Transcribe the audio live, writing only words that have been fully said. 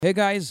Hey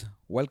guys,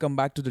 welcome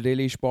back to the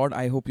Daily Spot.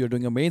 I hope you're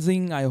doing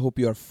amazing. I hope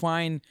you're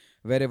fine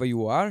wherever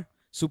you are.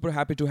 Super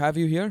happy to have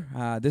you here.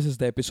 This is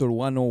the episode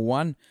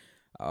 101.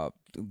 Uh,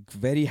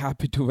 Very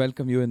happy to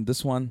welcome you in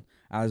this one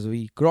as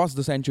we crossed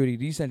the century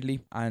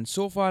recently. And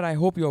so far, I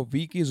hope your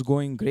week is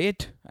going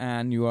great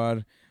and you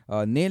are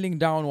nailing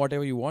down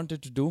whatever you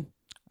wanted to do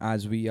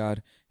as we are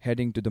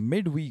heading to the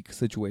midweek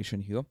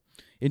situation here.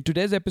 In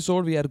today's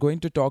episode, we are going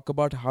to talk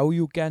about how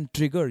you can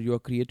trigger your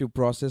creative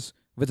process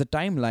with a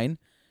timeline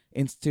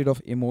instead of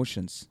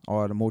emotions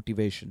or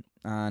motivation.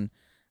 And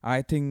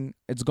I think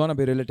it's gonna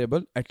be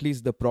relatable, at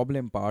least the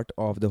problem part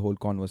of the whole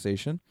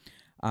conversation.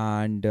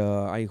 And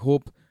I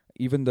hope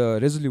even the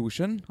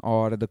resolution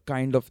or the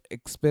kind of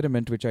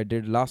experiment which I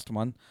did last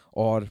month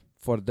or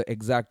for the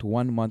exact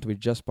 1 month which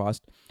just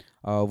passed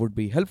would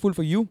be helpful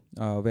for you,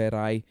 where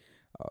I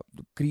uh,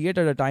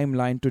 created a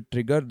timeline to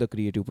trigger the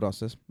creative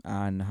process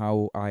and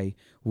how I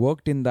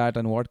worked in that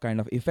and what kind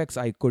of effects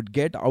I could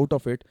get out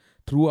of it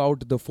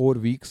throughout the 4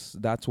 weeks.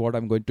 That's what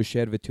I'm going to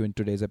share with you in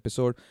today's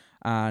episode,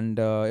 and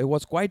it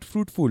was quite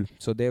fruitful.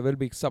 So there will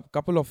be some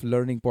couple of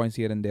learning points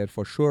here and there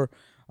for sure,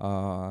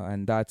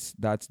 and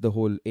that's the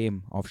whole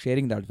aim of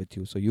sharing that with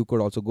you. So you could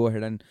also go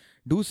ahead and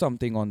do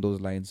something on those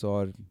lines,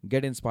 or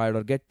get inspired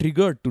or get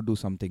triggered to do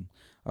something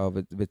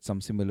with some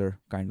similar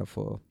kind of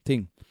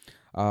thing.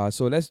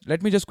 So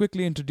let me just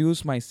quickly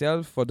introduce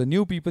myself for the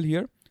new people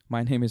here.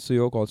 My name is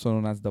Suyok, also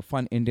known as the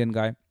Fun Indian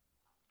Guy.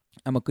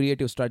 I'm a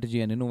creative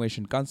strategy and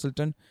innovation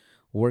consultant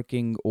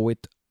working with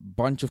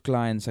bunch of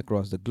clients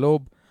across the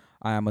globe.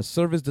 I am a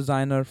service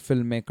designer,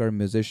 filmmaker,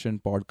 musician,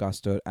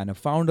 podcaster, and a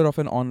founder of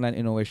an online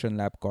innovation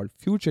lab called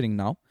Futuring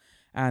Now.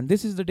 And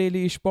this is the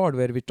Daily Ish Pod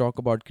where we talk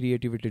about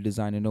creativity,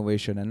 design,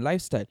 innovation, and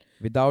lifestyle.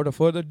 Without a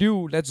further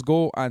ado, let's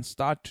go and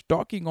start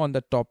talking on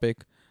that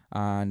topic.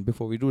 And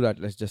before we do that,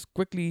 let's just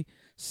quickly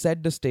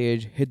set the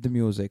stage, hit the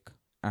music,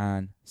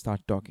 and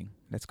start talking.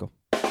 Let's go.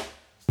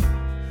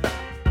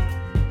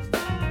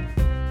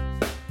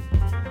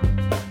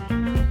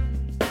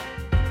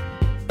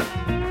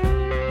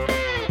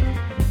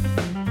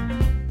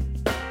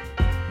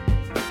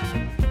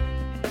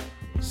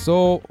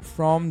 So,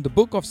 from the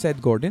book of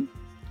Seth Godin,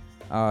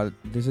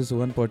 this is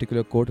one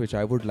particular quote which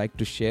I would like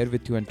to share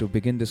with you and to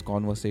begin this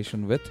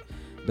conversation with.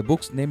 The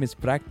book's name is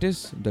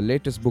Practice, the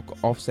latest book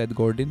of Seth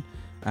Godin,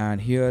 and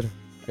here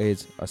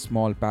is a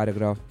small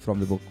paragraph from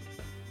the book.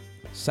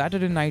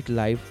 Saturday Night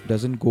Live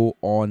doesn't go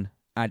on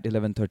at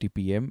 11:30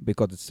 p.m.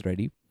 because it's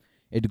ready.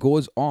 It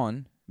goes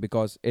on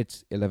because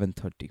it's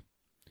 11:30.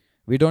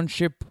 We don't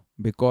ship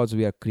because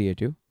we are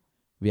creative.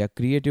 We are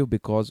creative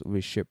because we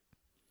ship.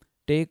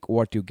 Take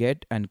what you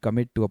get and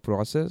commit to a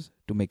process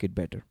to make it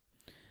better.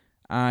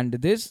 And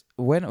this,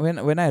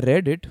 when I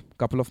read it a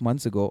couple of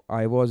months ago,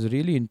 I was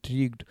really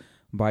intrigued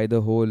by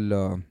the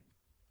whole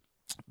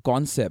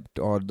concept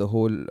or the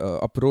whole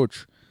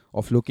approach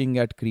of looking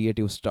at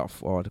creative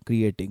stuff or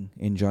creating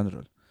in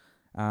general.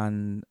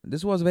 And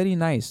this was very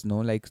nice, no?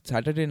 Like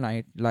Saturday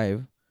Night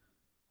Live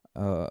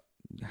uh,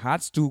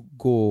 has to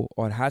go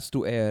or has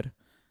to air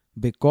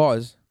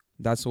because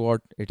that's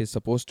what it is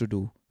supposed to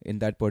do in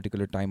that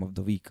particular time of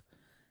the week.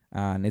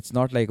 And it's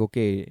not like,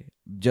 okay,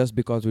 just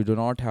because we do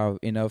not have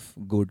enough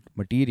good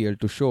material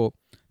to show,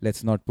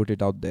 let's not put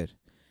it out there.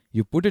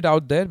 You put it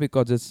out there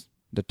because it's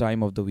the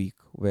time of the week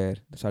where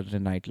the Saturday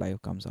Night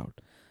Live comes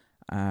out.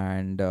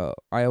 And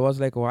I was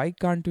like, why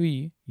can't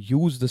we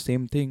use the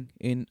same thing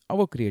in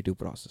our creative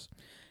process?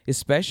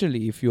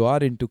 Especially if you are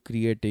into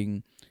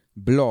creating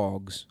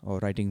blogs or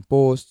writing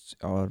posts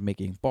or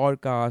making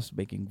podcasts,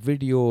 making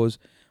videos,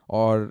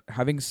 or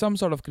having some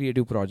sort of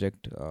creative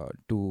project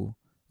to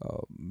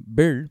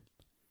build.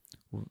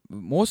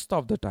 Most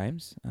of the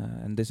times,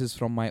 and this is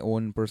from my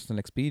own personal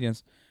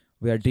experience,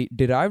 we are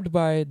derived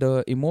by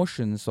the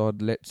emotions, or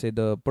let's say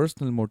the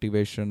personal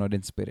motivation or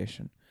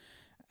inspiration.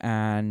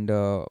 And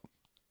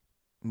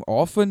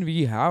often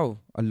we have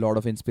a lot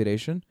of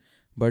inspiration,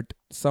 but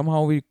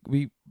somehow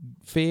we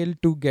fail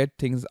to get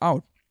things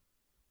out.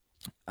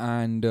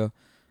 And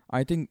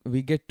I think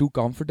we get too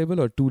comfortable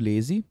or too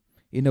lazy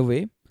in a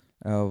way,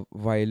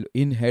 while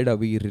in head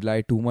we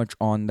rely too much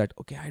on that.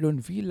 Okay, I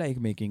don't feel like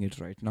making it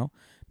right now,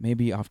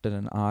 maybe after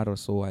an hour or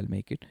so I'll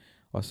make it,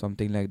 or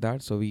something like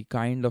that. So we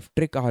kind of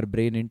trick our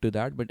brain into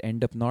that but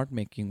end up not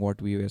making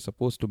what we were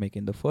supposed to make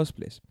in the first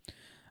place.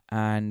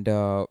 And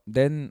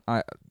then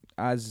I,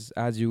 as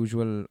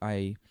usual,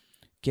 I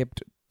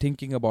kept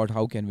thinking about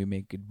how can we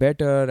make it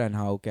better and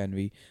how can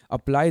we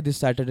apply this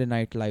Saturday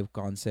Night Live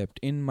concept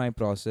in my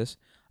process.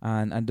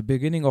 And at the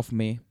beginning of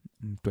May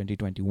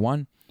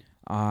 2021,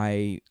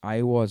 I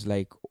was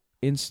like,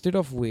 instead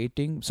of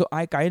waiting, so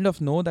I kind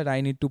of know that I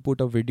need to put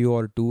a video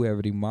or two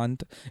every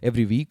month,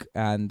 every week,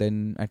 and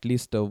then at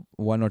least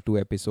one or two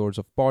episodes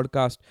of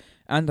podcast,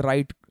 and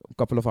write a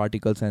couple of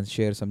articles and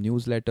share some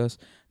newsletters.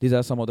 These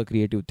are some of the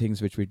creative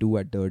things which we do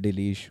at the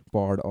Delish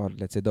Pod, or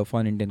let's say the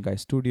Fun Indian Guy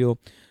Studio.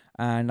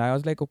 And I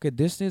was like, okay,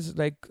 this is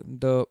like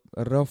the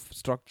rough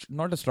structure,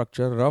 not a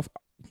structure, rough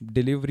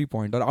delivery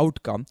point or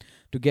outcome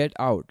to get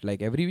out.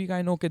 Like every week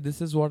I know, okay,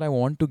 this is what I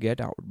want to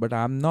get out, but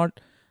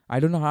I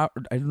do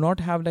not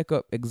have like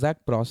a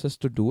exact process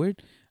to do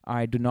it.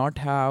 I do not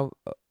have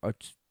a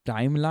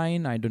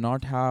timeline. I do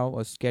not have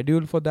a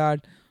schedule for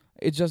that.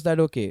 It's just that,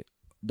 okay,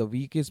 the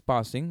week is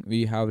passing,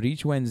 we have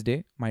reached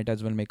Wednesday, might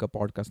as well make a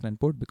podcast and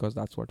put, because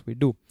that's what we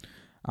do.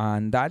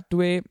 And that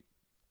way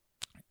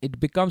it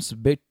becomes a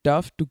bit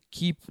tough to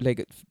keep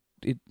like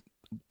it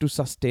to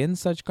sustain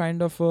such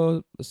kind of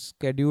a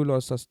schedule or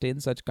sustain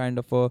such kind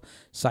of a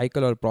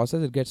cycle or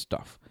process. It gets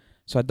tough.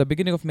 So at the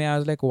beginning of May, I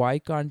was like, why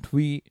can't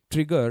we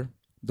trigger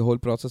the whole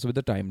process with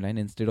the timeline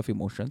instead of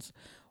emotions?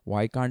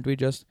 Why can't we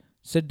just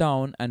sit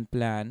down and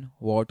plan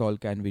what all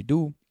can we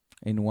do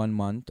in 1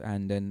 month,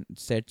 and then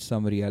set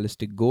some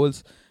realistic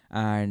goals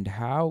and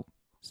have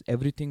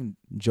everything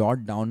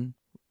jot down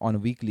on a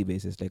weekly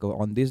basis, like, oh,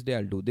 on this day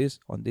I'll do this,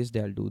 on this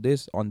day I'll do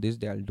this, on this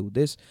day I'll do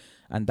this.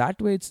 And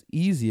that way it's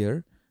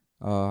easier.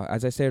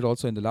 As I said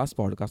also in the last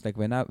podcast, like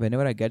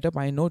whenever I get up,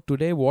 I know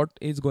today what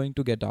is going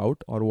to get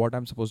out or what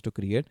I'm supposed to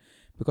create,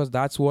 because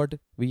that's what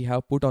we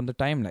have put on the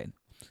timeline.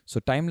 So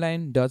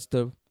timeline does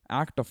the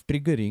act of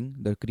triggering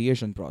the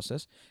creation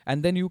process,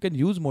 and then you can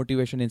use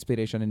motivation,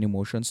 inspiration, and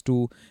emotions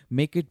to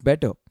make it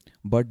better.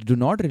 But do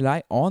not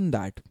rely on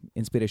that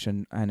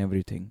inspiration and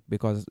everything,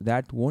 because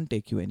that won't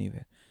take you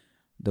anywhere.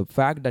 The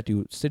fact that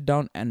you sit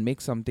down and make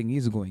something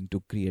is going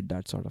to create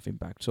that sort of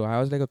impact. So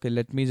I was like, okay,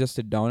 let me just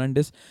sit down. And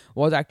this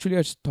was actually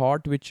a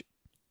thought which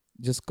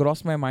just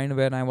crossed my mind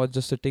when I was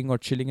just sitting or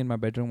chilling in my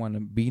bedroom on a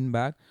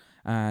beanbag.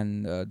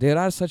 And there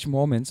are such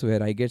moments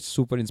where I get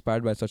super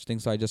inspired by such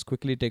things. So I just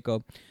quickly take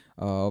a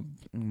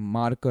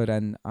marker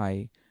and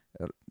I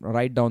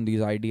write down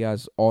these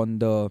ideas on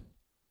the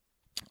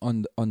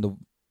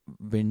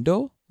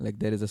window. Like,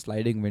 there is a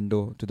sliding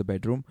window to the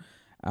bedroom,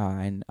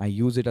 and I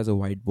use it as a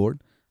whiteboard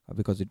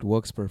because it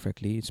works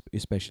perfectly,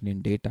 especially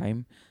in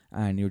daytime.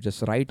 And you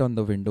just write on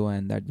the window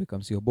and that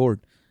becomes your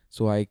board.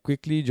 So I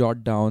quickly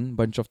jot down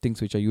bunch of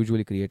things which I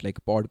usually create,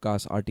 like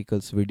podcasts,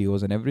 articles,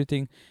 videos, and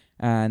everything.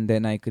 And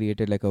then I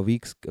created like a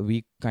week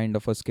kind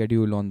of a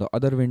schedule on the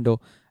other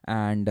window,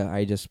 and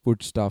I just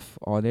put stuff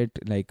on it,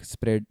 like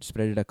spread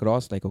it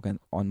across. Like, okay,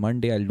 on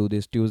Monday I'll do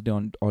this, Tuesday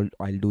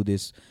I'll do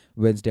this,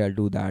 Wednesday I'll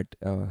do that,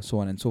 so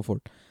on and so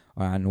forth.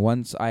 And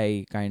once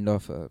I kind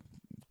of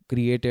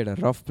created a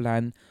rough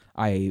plan,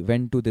 I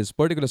went to this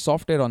particular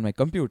software on my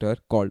computer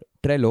called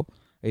Trello.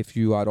 If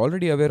you are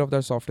already aware of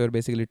that software,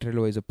 basically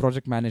Trello is a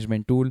project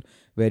management tool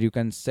where you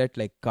can set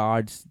like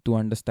cards to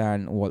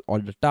understand all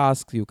the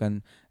tasks. You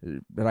can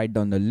write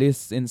down the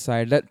lists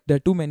inside. There are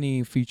too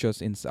many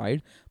features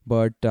inside,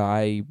 but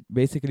I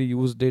basically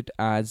used it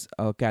as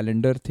a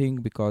calendar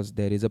thing, because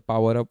there is a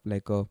power up,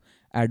 like a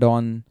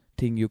add-on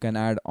thing you can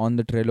add on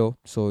the Trello.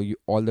 So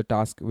all the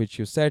tasks which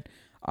you set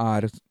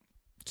are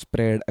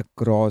spread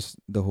across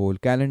the whole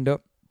calendar.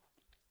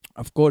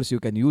 Of course, you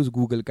can use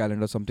Google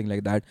Calendar, something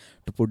like that,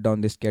 to put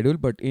down this schedule.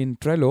 But in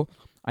Trello,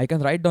 I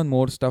can write down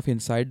more stuff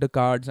inside the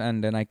cards,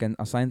 and then I can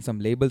assign some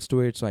labels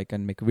to it. So I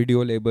can make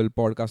video label,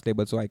 podcast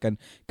label, so I can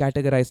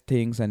categorize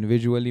things and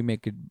visually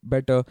make it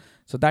better.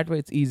 So that way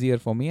it's easier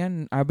for me.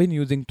 And I've been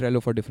using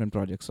Trello for different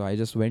projects. So I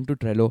just went to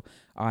Trello.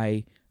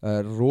 I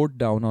wrote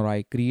down, or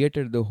I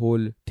created the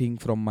whole thing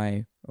from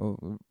my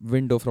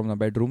window from the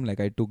bedroom. Like,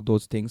 I took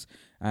those things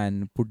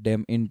and put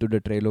them into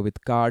the Trello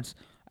with cards,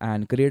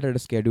 and created a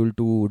schedule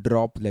to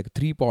drop like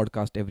 3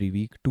 podcasts every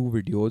week, 2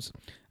 videos,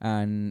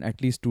 and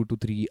at least 2 to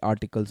 3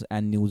 articles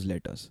and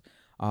newsletters.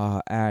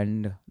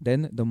 And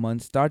then the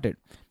month started.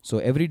 So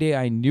every day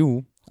I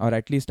knew, or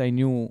at least I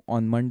knew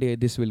on Monday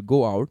this will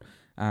go out,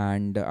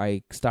 and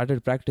I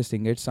started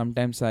practicing it.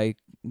 Sometimes I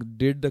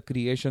did the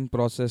creation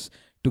process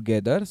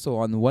together. So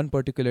on one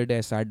particular day,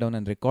 I sat down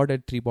and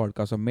recorded 3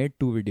 podcasts or made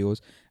 2 videos,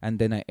 and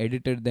then I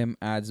edited them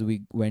as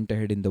we went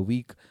ahead in the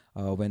week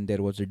when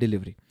there was a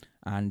delivery.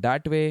 And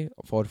that way,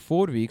 for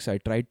 4 weeks, I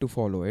tried to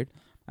follow it.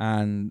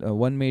 And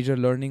one major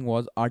learning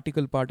was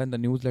article part and the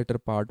newsletter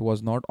part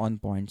was not on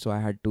point. So I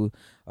had to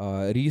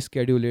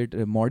reschedule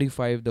it,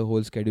 modify the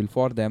whole schedule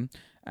for them.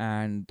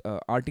 And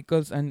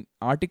articles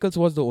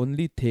was the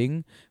only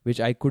thing which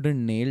I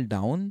couldn't nail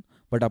down.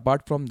 But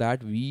apart from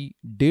that, we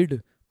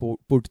did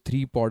put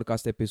 3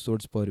 podcast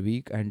episodes per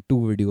week and 2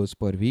 videos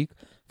per week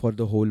for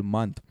the whole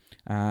month.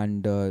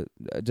 And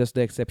just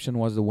the exception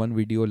was the one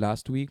video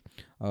last week,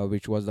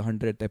 which was the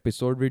 100th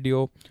episode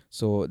video.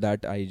 So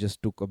that I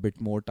just took a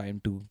bit more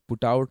time to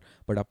put out.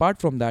 But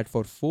apart from that,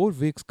 for 4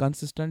 weeks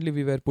consistently,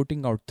 we were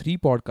putting out 3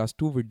 podcasts,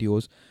 2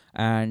 videos,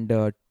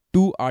 and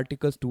 2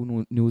 articles,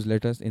 2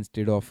 newsletters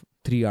instead of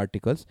 3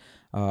 articles.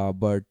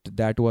 But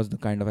that was the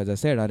kind of, as I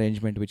said,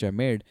 arrangement which I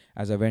made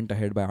as I went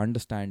ahead, by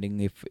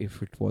understanding if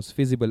it was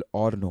feasible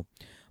or no.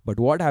 But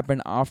what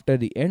happened after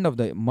the end of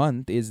the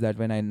month is that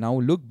when I now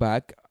look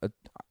back,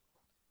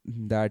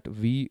 that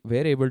we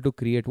were able to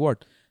create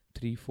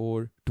 3,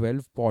 4,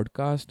 12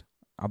 podcasts,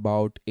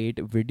 about 8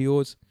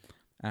 videos,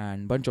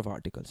 and bunch of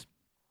articles.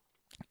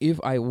 If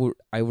I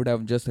would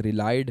have just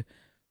relied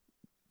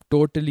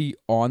totally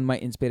on my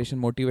inspiration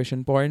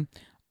motivation point,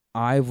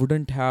 I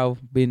wouldn't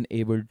have been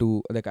able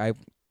to, like, I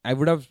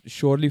would have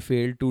surely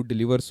failed to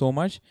deliver so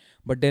much.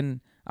 But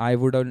then I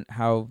wouldn't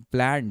have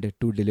planned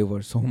to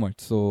deliver so much.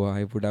 So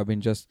I would have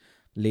been just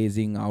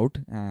lazing out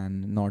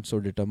and not so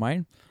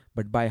determined.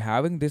 But by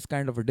having this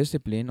kind of a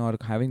discipline or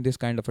having this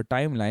kind of a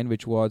timeline,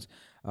 which was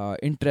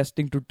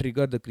interesting to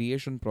trigger the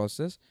creation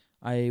process,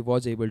 I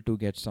was able to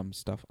get some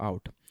stuff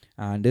out.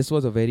 And this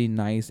was a very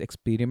nice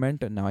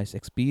experiment, a nice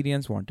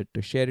experience. Wanted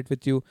to share it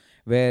with you,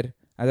 where,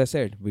 as I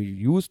said, we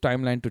use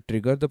timeline to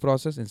trigger the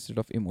process instead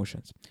of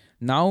emotions.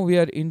 Now we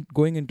are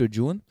going into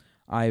June.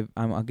 I'm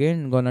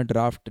again gonna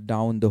draft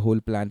down the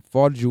whole plan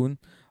for June.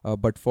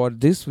 But for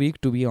this week,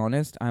 to be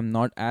honest, I'm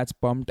not as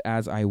pumped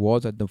as I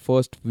was at the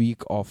first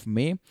week of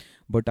May.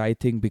 But I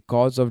think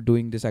because of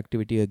doing this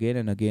activity again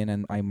and again,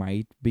 and I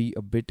might be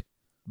a bit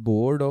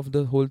bored of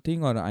the whole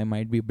thing, or I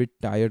might be a bit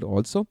tired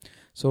also.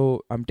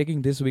 So I'm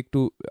taking this week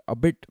to a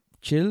bit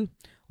chill,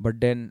 but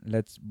then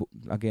let's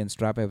again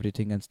strap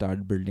everything and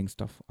start building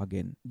stuff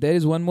again. There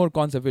is one more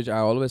concept which I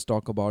always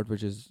talk about,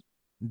 which is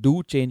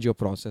do change your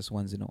process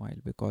once in a while,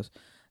 because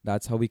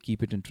that's how we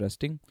keep it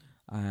interesting.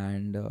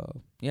 And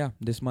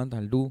this month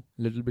I'll do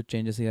little bit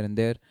changes here and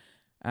there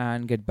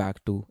and get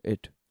back to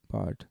it.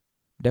 But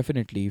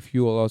definitely, if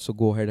you also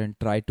go ahead and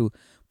try to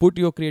put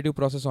your creative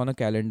process on a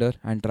calendar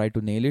and try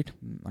to nail it,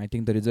 I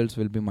think the results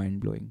will be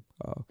mind-blowing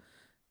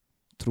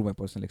through my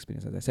personal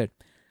experience, as I said.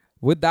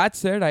 With that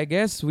said, I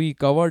guess we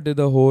covered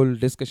the whole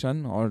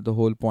discussion or the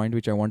whole point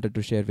which I wanted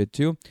to share with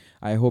you.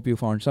 I hope you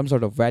found some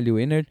sort of value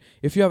in it.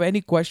 If you have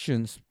any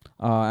questions,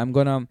 I'm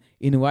going to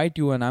invite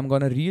you, and I'm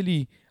going to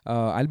really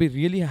I'll be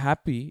really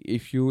happy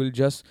if you will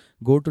just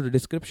go to the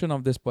description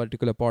of this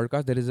particular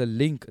podcast. There is a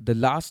link, the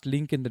last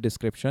link in the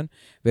description,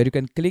 where you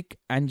can click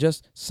and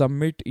just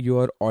submit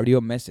your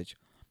audio message.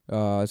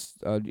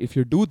 If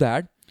you do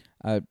that,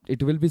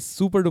 it will be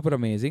super duper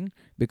amazing,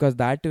 because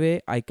that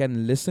way I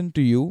can listen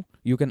to you.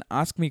 You can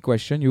ask me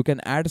question, you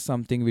can add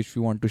something which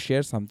you want to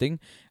share something,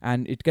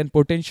 and it can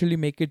potentially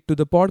make it to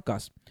the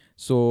podcast.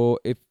 So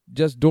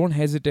just don't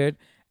hesitate.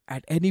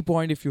 At any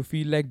point, if you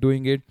feel like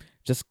doing it,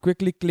 just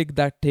quickly click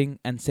that thing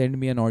and send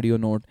me an audio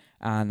note.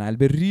 And I'll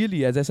be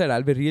really, as I said,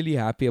 I'll be really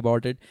happy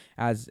about it.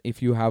 As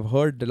if you have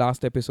heard the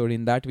last episode,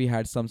 in that we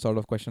had some sort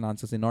of question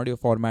answers in audio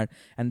format,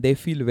 and they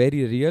feel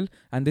very real.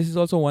 And this is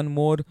also one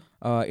more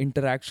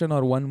interaction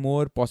or one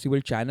more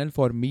possible channel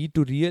for me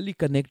to really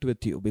connect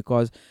with you,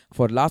 because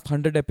for last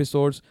 100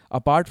 episodes,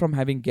 apart from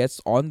having guests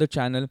on the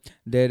channel,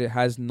 there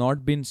has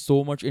not been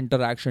so much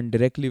interaction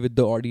directly with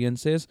the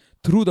audiences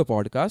through the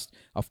podcast.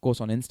 Of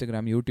course, on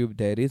Instagram, YouTube,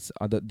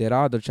 there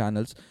are other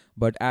channels,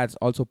 but as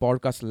also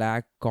podcast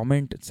lack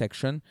comment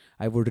section,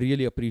 I would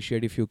really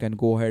appreciate if you can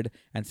go ahead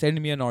and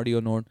send me an audio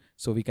note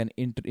so we can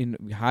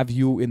have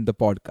you in the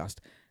podcast.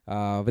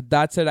 With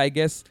that said, I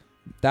guess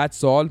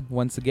that's all.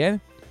 Once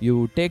again,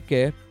 you take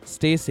care,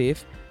 stay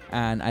safe,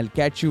 and I'll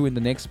catch you in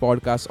the next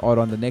podcast or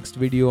on the next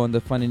video on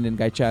the Fun Indian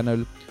Guy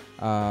channel.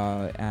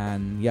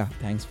 And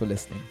thanks for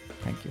listening.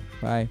 Thank you.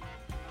 Bye.